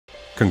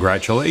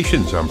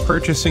Congratulations on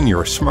purchasing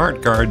your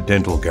SmartGuard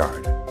Dental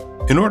Guard.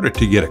 In order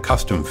to get a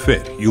custom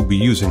fit, you'll be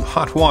using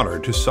hot water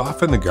to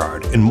soften the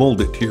guard and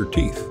mold it to your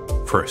teeth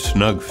for a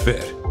snug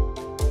fit.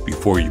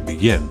 Before you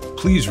begin,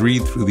 please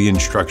read through the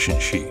instruction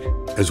sheet,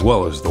 as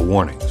well as the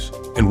warnings,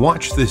 and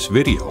watch this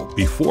video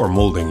before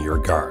molding your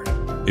guard.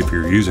 If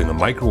you're using a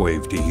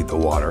microwave to heat the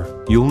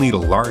water, you'll need a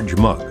large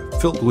mug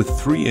filled with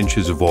 3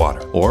 inches of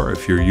water. Or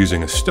if you're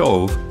using a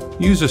stove,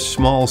 use a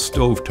small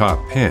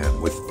stovetop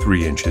pan with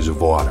 3 inches of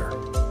water.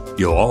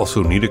 You'll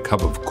also need a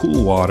cup of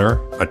cool water,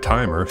 a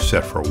timer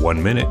set for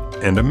 1 minute,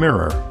 and a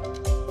mirror.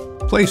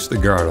 Place the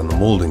guard on the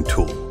molding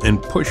tool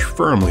and push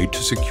firmly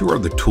to secure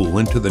the tool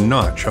into the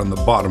notch on the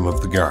bottom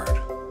of the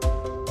guard.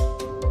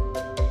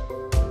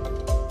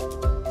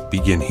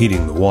 Begin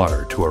heating the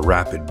water to a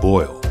rapid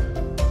boil.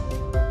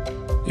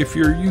 If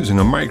you're using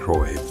a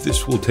microwave,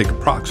 this will take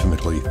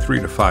approximately 3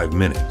 to 5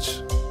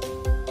 minutes.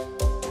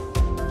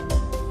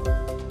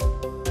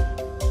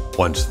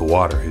 Once the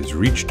water has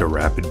reached a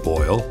rapid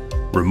boil,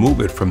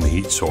 remove it from the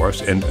heat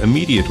source and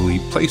immediately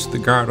place the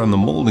guard on the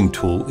molding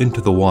tool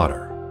into the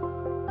water.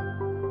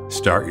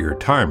 Start your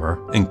timer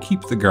and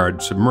keep the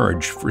guard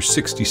submerged for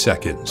 60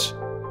 seconds.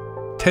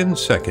 10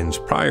 seconds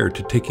prior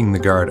to taking the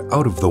guard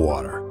out of the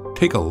water,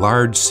 take a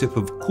large sip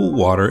of cool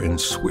water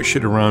and swish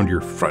it around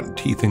your front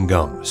teeth and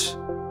gums.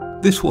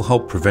 This will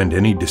help prevent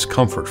any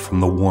discomfort from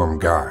the warm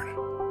guard.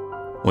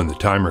 When the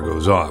timer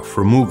goes off,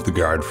 remove the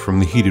guard from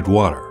the heated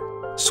water.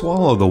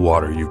 Swallow the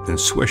water you've been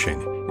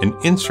swishing and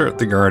insert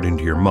the guard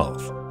into your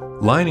mouth,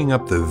 lining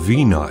up the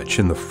V-notch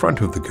in the front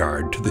of the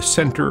guard to the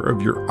center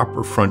of your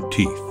upper front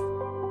teeth.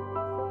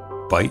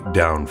 Bite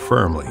down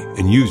firmly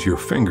and use your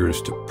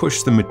fingers to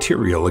push the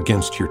material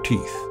against your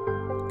teeth.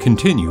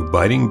 Continue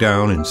biting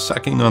down and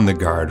sucking on the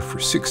guard for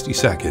 60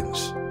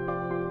 seconds.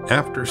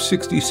 After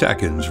 60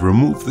 seconds,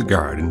 remove the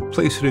guard and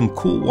place it in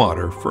cool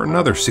water for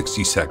another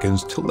 60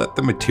 seconds to let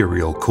the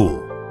material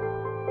cool.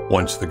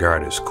 Once the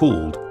guard is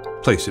cooled,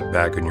 place it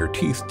back on your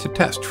teeth to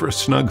test for a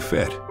snug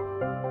fit.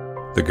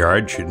 The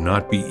guard should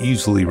not be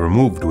easily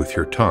removed with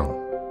your tongue.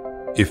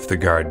 If the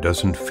guard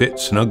doesn't fit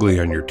snugly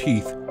on your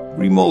teeth,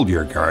 remold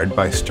your guard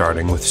by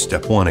starting with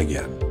step 1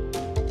 again.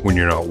 When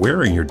you're not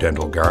wearing your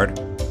dental guard,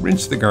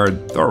 rinse the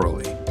guard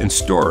thoroughly and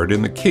store it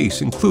in the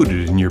case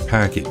included in your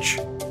package.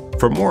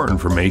 For more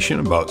information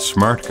about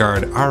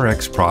SmartGuard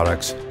Rx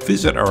products,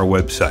 visit our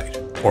website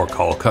or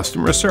call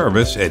customer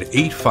service at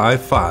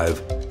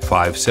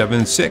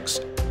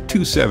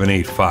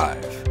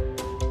 855-576-2785.